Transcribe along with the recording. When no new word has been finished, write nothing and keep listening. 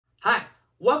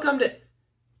Welcome to...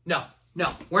 No,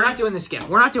 we're not doing this again.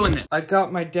 We're not doing this. I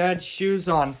got my dad's shoes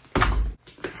on.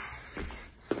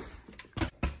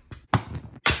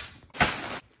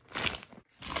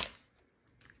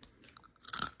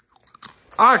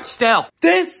 Art style.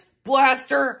 This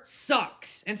blaster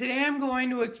sucks. And today I'm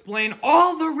going to explain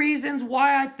all the reasons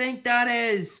why I think that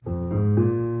is.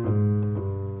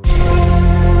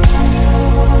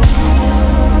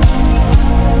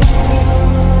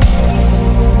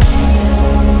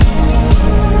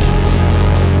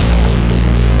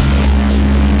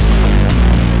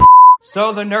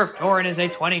 So the Nerf Torrent is a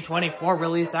 2024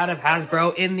 release out of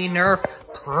Hasbro in the Nerf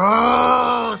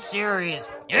Pro series.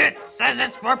 It says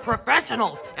it's for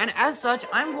professionals, and as such,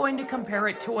 I'm going to compare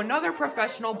it to another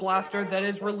professional blaster that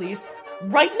is released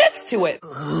right next to it.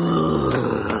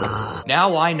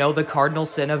 Now I know the cardinal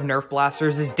sin of Nerf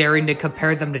blasters is daring to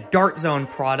compare them to Dart Zone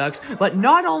products, but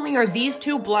not only are these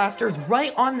two blasters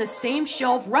right on the same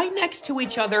shelf right next to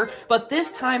each other, but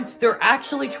this time they're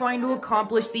actually trying to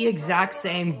accomplish the exact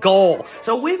same goal.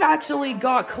 So we've actually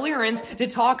got clearance to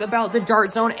talk about the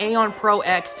Dart Zone Aeon Pro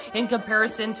X in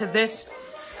comparison to this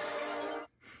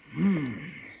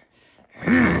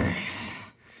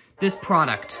this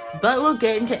product. But we'll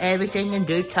get into everything in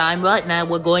due time. Right now,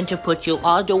 we're going to put you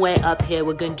all the way up here.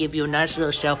 We're going to give you a nice little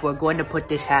shelf. We're going to put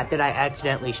this hat that I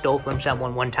accidentally stole from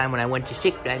someone one time when I went to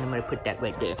Six Flags. I'm going to put that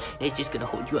right there. It's just going to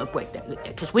hold you up right there.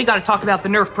 Because we got to talk about the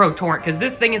Nerf Pro Torrent, because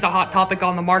this thing is a hot topic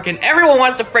on the market, and everyone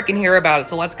wants to freaking hear about it,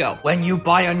 so let's go. When you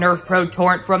buy a Nerf Pro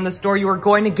Torrent from the store, you are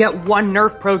going to get one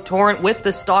Nerf Pro Torrent with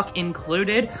the stock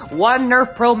included, one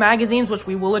Nerf Pro magazines, which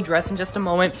we will address in just a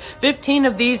moment, 15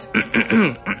 of these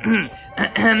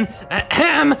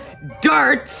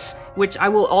darts, which I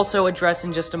will also address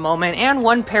in just a moment, and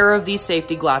one pair of these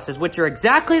safety glasses, which are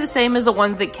exactly the same as the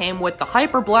ones that came with the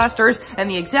Hyper Blasters, and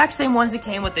the exact same ones that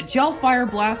came with the Gel Fire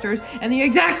Blasters, and the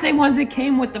exact same ones that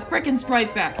came with the frickin'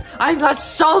 Strife Facts. I've got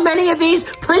so many of these,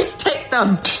 please take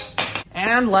them!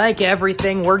 And like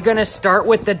everything, we're gonna start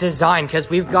with the design, because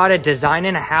we've got a design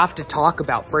and a half to talk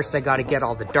about. First, I gotta get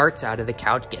all the darts out of the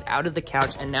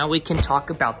couch, and now we can talk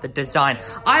about the design.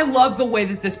 I love the way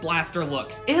that this blaster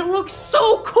looks. It looks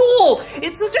so cool!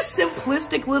 It's such a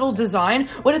simplistic little design,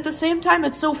 but at the same time,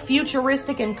 it's so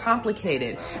futuristic and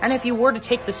complicated. And if you were to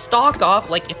take the stock off,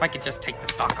 like if I could just take the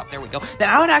stock off, there we go,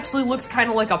 now it actually looks kind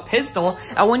of like a pistol.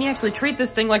 And when you actually treat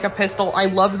this thing like a pistol, I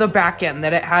love the back end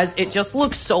that it has. It just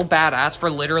looks so badass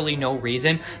for literally no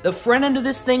reason. The front end of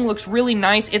this thing looks really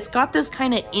nice. It's got this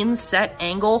kind of inset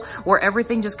angle where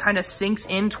everything just kind of sinks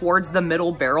in towards the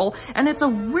middle barrel, and it's a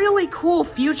really cool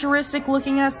futuristic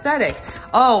looking aesthetic.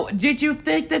 Oh, did you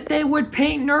think that they would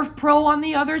paint Nerf Pro on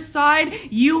the other side?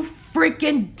 You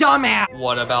freaking dumbass.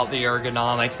 What about the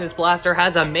ergonomics? This blaster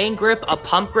has a main grip, a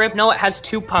pump grip. No, it has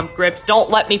two pump grips. Don't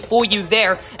let me fool you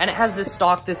there. And it has this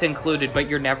stock that's included, but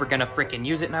you're never gonna freaking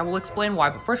use it, and I will explain why.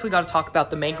 But first, we gotta talk about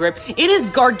the main grip. It is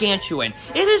gargantuan.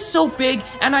 It is so big,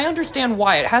 and I understand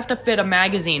why. It has to fit a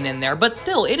magazine in there, but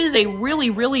still, it is a really,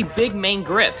 really big main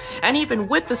grip. And even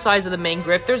with the size of the main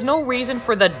grip, there's no reason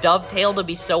for the dovetail to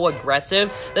be so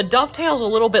aggressive. The dovetail's a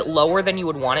little bit lower than you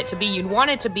would want it to be. You'd want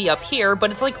it to be up here,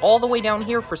 but it's like all the way down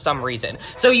here for some reason.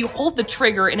 So you hold the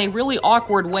trigger in a really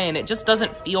awkward way, and it just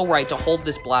doesn't feel right to hold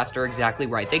this blaster exactly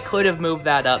right. They could have moved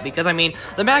that up, because I mean,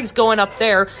 the mag's going up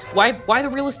there. Why the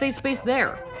real estate space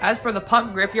there? As for the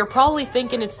pump grip, you're probably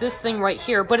thinking it's this thing right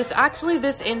here, but it's actually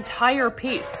this entire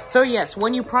piece. So yes,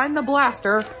 when you prime the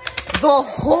blaster, the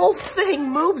whole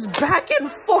thing moves back and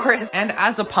forth. And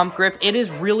as a pump grip, it is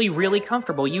really, really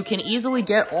comfortable. You can easily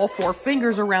get all four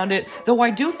fingers around it, though I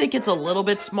do think it's a little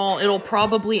bit small. It'll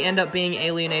probably end up being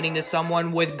alienating to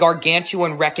someone with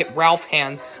gargantuan Wreck-It Ralph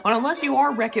hands. And unless you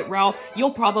are Wreck-It Ralph,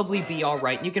 you'll probably be all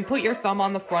right. You can put your thumb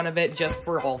on the front of it just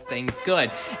for all things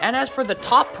good. And as for the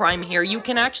top prime here, you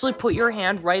can actually put your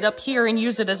hand right up here and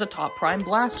use it as a top prime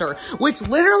blaster, which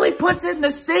literally puts it in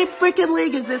the same freaking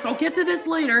league as this. I'll get to this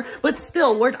later, but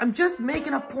still, I'm just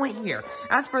making a point here.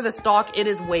 As for the stock, it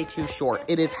is way too short.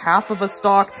 It is half of a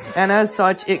stock, and as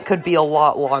such, it could be a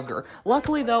lot longer.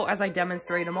 Luckily, though, as I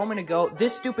demonstrated a moment ago,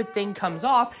 this stupid thing comes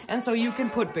off, and so you can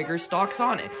put bigger stocks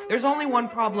on it. There's only one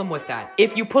problem with that.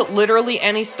 If you put literally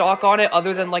any stock on it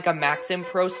other than like a Maxim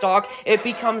Pro stock, it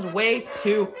becomes way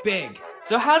too big.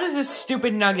 So how does this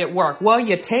stupid nugget work? Well,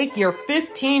 you take your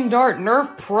 15 dart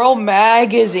Nerf Pro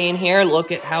magazine here.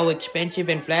 Look at how expensive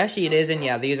and flashy it is. And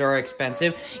yeah, these are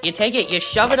expensive. You take it, you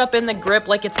shove it up in the grip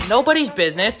like it's nobody's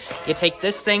business. You take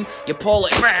this thing, you pull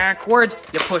it backwards,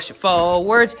 you push it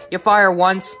forwards, you fire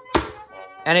once,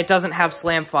 and it doesn't have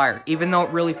slam fire, even though it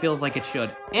really feels like it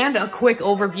should. And a quick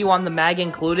overview on the mag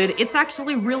included, it's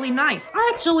actually really nice.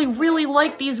 I actually really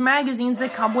like these magazines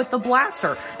that come with the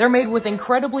blaster. They're made with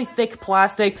incredibly thick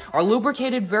plastic, are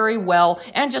lubricated very well,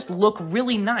 and just look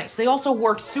really nice. They also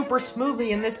work super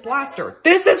smoothly in this blaster.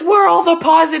 This is where all the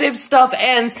positive stuff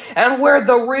ends, and where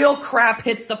the real crap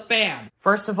hits the fan.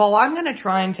 First of all, I'm gonna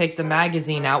try and take the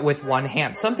magazine out with one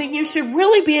hand, something you should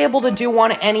really be able to do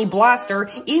on any blaster.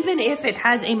 Even if it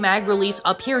has a mag release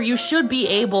up here, you should be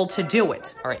able to do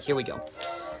it. All right, here we go.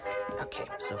 Okay,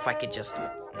 so if I could just,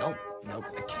 nope,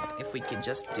 okay, if we could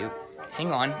just do,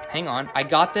 hang on, I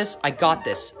got this,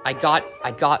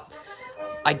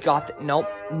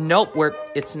 nope,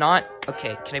 it's not,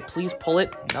 okay, can I please pull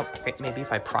it? Nope, okay, maybe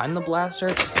if I prime the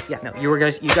blaster, yeah, no, you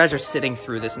guys are sitting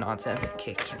through this nonsense.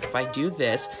 Okay, if I do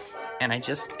this, and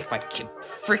if I can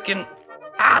freaking,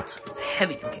 it's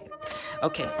heavy,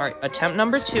 okay, all right, attempt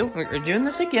number 2, we're doing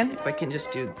this again, if I can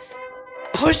just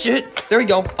push it. There we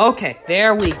go. Okay,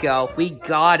 there we go. We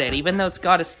got it. Even though it's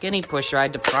got a skinny pusher, I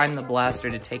had to prime the blaster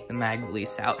to take the mag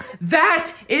release out.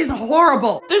 That is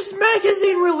horrible. This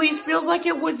magazine release feels like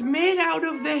it was made out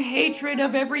of the hatred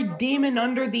of every demon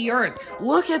under the earth.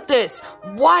 Look at this.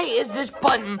 Why is this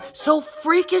button so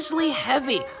freakishly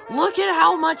heavy? Look at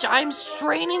how much I'm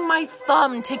straining my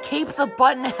thumb to keep the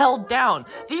button held down.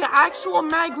 The actual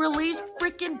mag release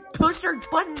freaking pusher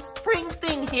button spring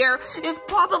thing here is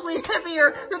probably heavier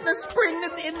than the spring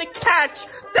that's in the catch.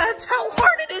 That's how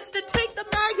hard it is to take the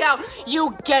mag out.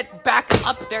 You get back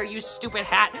up there, you stupid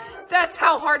hat. That's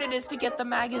how hard it is to get the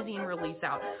magazine release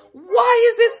out.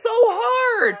 Why is it so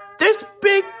hard? This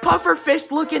big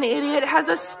pufferfish looking idiot has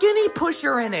a skinny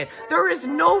pusher in it. There is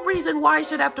no reason why I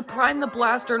should have to prime the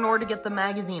blaster in order to get the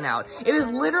magazine out. It is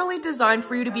literally designed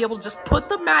for you to be able to just put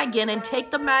the mag in and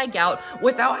take the mag out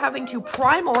without having to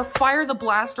prime or fire the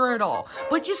blaster at all.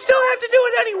 But you still have to do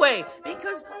it anyway,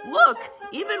 because look,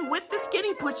 even with the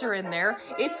skinny pusher in there,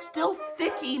 it's still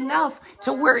thick enough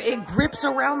to where it grips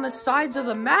around the sides of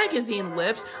the magazine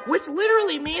lips, which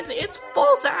literally means it's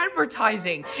false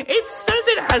advertising. It says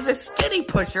it has a skinny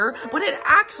pusher, but it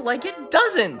acts like it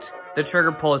doesn't. The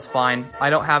trigger pull is fine. I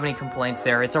don't have any complaints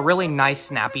there. It's a really nice,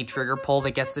 snappy trigger pull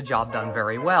that gets the job done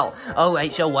very well. Oh,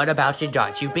 wait, so what about the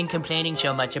darts? You've been complaining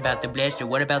so much about the blaster.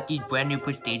 What about these brand new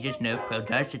prestigious Nerf Pro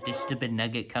darts that this stupid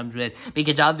nugget comes with?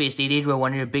 Because obviously these were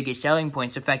one of the biggest selling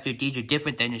points, the fact that these are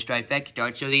different than the Strike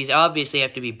darts, so these obviously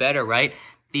have to be better, right?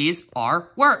 These are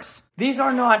worse. These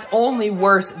are not only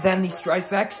worse than the Strike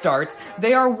darts,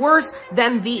 they are worse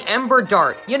than the Ember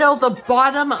Dart. You know, the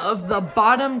bottom of the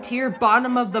bottom tier,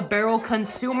 bottom of the barrel,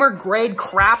 consumer grade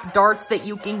crap darts that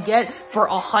you can get for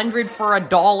 $100 for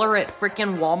 $1 at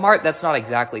frickin' Walmart. That's not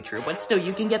exactly true, but still,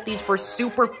 you can get these for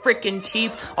super frickin'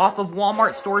 cheap off of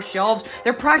Walmart store shelves.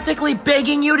 They're practically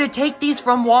begging you to take these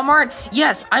from Walmart.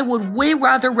 Yes, I would way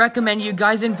rather recommend you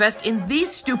guys invest in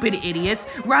these stupid idiots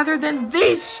rather than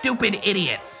these stupid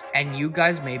idiots. And you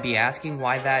guys may be asking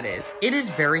why that is. It is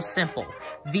very simple.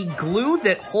 The glue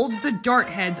that holds the dart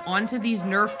heads onto these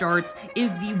Nerf darts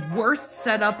is the worst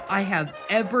setup I have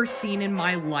ever seen in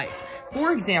my life.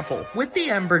 For example, with the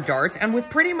Ember darts, and with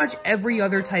pretty much every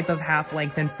other type of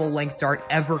half-length and full-length dart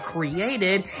ever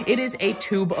created, it is a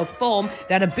tube of foam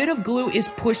that a bit of glue is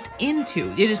pushed into.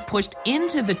 It is pushed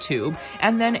into the tube,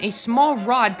 and then a small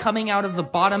rod coming out of the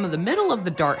bottom of the middle of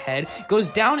the dart head goes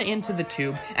down into the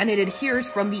tube, and it adheres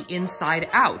from the inside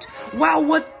out. Wow,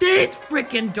 what these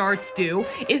frickin' darts do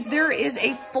is there is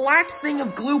a flat thing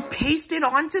of glue pasted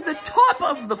onto the top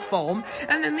of the foam,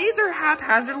 and then these are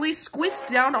haphazardly squished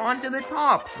down onto the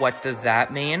top. What does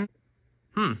that mean?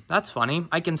 That's funny.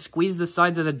 I can squeeze the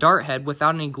sides of the dart head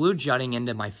without any glue jutting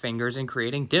into my fingers and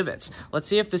creating divots. Let's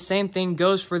see if the same thing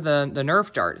goes for the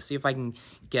Nerf dart. See if I can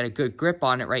get a good grip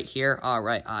on it right here. All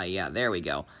right, yeah, there we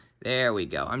go. There we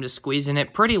go. I'm just squeezing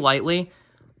it pretty lightly.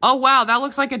 Oh wow, that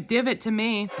looks like a divot to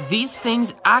me. These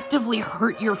things actively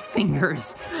hurt your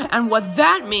fingers. And what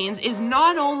that means is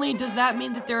not only does that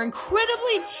mean that they're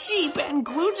incredibly cheap and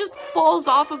glue just falls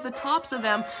off of the tops of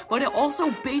them, but it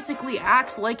also basically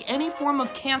acts like any form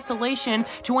of cancellation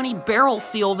to any barrel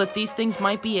seal that these things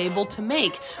might be able to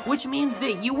make, which means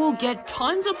that you will get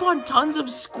tons upon tons of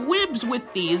squibs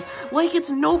with these like it's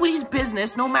nobody's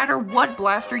business no matter what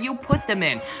blaster you put them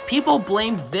in. People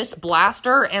blamed this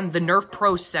blaster and the Nerf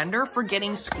Pro sender for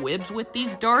getting squibs with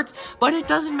these darts, but it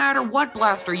doesn't matter what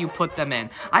blaster you put them in.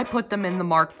 I put them in the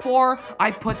Mark IV,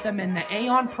 I put them in the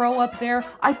Aeon Pro up there,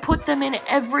 I put them in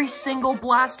every single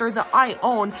blaster that I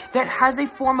own that has a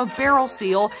form of barrel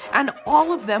seal, and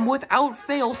all of them without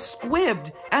fail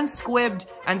squibbed and squibbed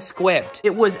and squibbed.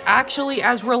 It was actually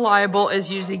as reliable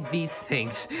as using these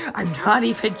things. I'm not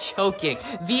even joking.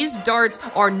 These darts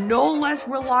are no less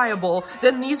reliable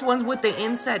than these ones with the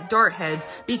inset dart heads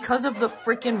because of the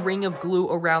freaking ring of glue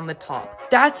around the top.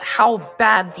 That's how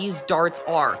bad these darts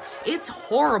are. It's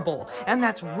horrible, and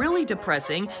that's really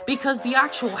depressing because the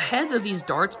actual heads of these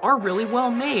darts are really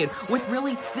well made, with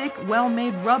really thick,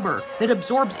 well-made rubber that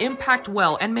absorbs impact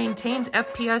well and maintains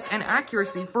FPS and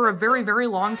accuracy for a very, very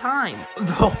long time.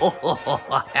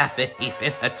 I haven't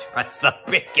even addressed the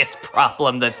biggest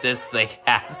problem that this thing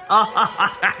has.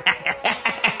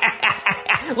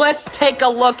 Let's take a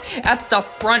look at the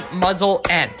front muzzle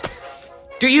end.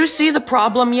 Do you see the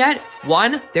problem yet?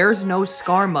 One, there's no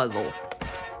scar muzzle.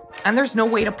 And there's no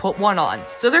way to put one on.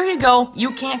 So there you go. You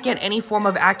can't get any form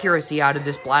of accuracy out of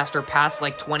this blaster past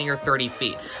like 20 or 30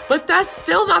 feet. But that's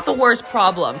still not the worst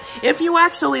problem. If you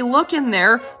actually look in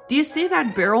there, do you see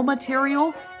that barrel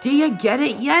material? Do you get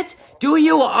it yet? Do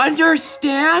you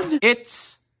understand?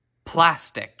 It's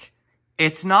plastic.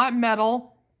 It's not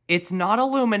metal. It's not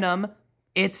aluminum.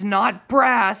 It's not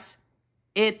brass.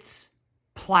 It's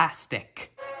plastic.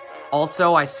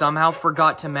 Also, I somehow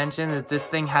forgot to mention that this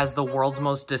thing has the world's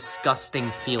most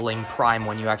disgusting feeling prime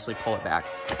when you actually pull it back.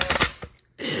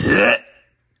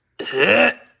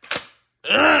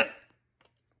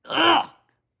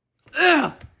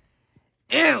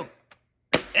 Ew!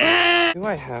 Do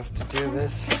I have to do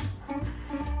this?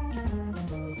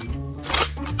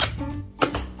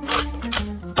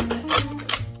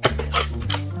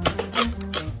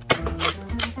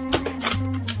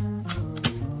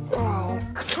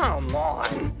 Come on.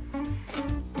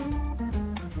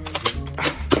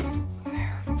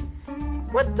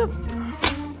 What the?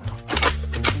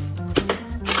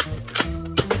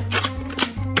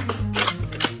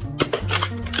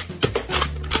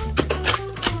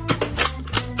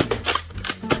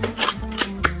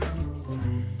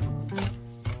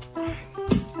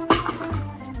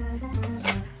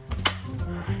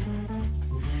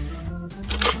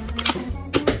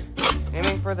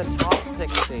 Aiming for the top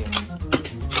 60.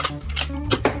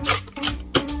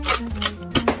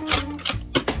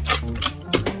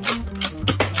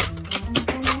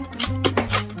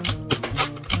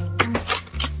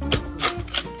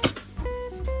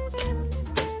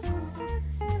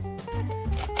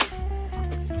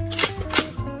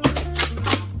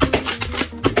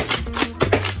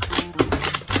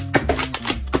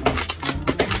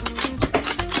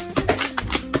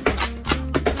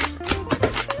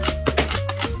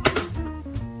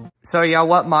 So yeah,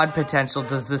 what mod potential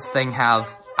does this thing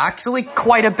have? Actually,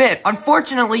 quite a bit.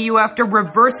 Unfortunately, you have to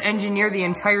reverse engineer the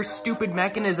entire stupid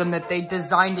mechanism that they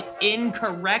designed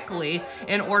incorrectly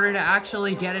in order to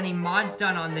actually get any mods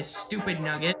done on this stupid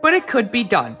nugget. But it could be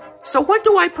done. So what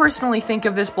do I personally think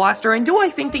of this blaster, and do I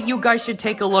think that you guys should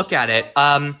take a look at it?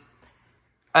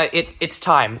 It's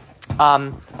time.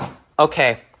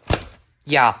 Okay.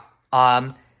 Yeah.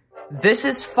 This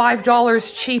is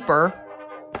 $5 cheaper.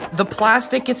 The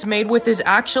plastic it's made with is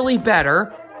actually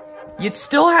better. It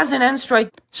still has an end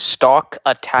strike stock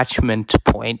attachment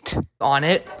point on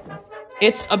it.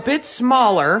 It's a bit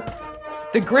smaller.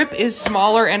 The grip is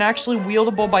smaller and actually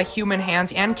wieldable by human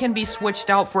hands and can be switched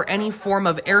out for any form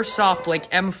of airsoft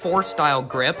like M4 style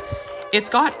grip. It's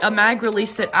got a mag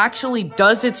release that actually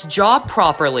does its job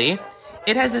properly.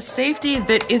 It has a safety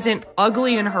that isn't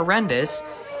ugly and horrendous.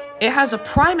 It has a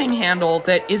priming handle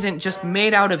that isn't just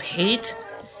made out of hate.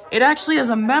 It actually has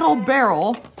a metal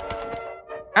barrel,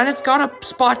 and it's got a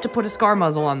spot to put a scar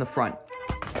muzzle on the front.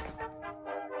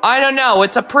 I don't know,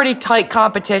 it's a pretty tight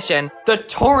competition. The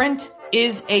Torrent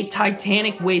is a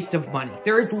titanic waste of money.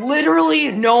 There is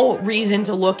literally no reason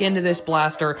to look into this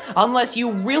blaster unless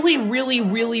you really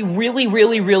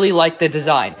like the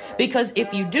design. Because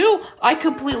if you do, I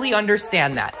completely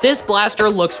understand that. This blaster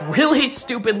looks really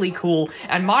stupidly cool,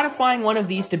 and modifying one of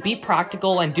these to be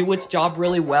practical and do its job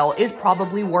really well is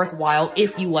probably worthwhile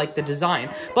if you like the design.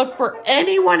 But for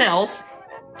anyone else,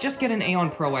 just get an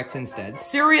Aeon Pro X instead.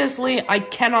 Seriously, I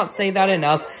cannot say that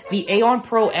enough. The Aeon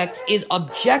Pro X is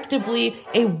objectively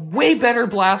a way better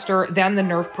blaster than the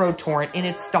Nerf Pro Torrent in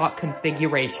its stock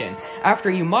configuration. After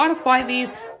you modify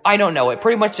these, I don't know, it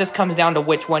pretty much just comes down to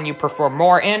which one you prefer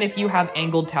more, and if you have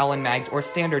angled Talon mags or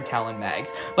standard Talon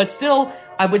mags. But still,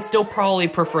 I would still probably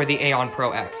prefer the Aeon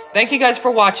Pro X. Thank you guys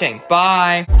for watching.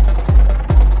 Bye!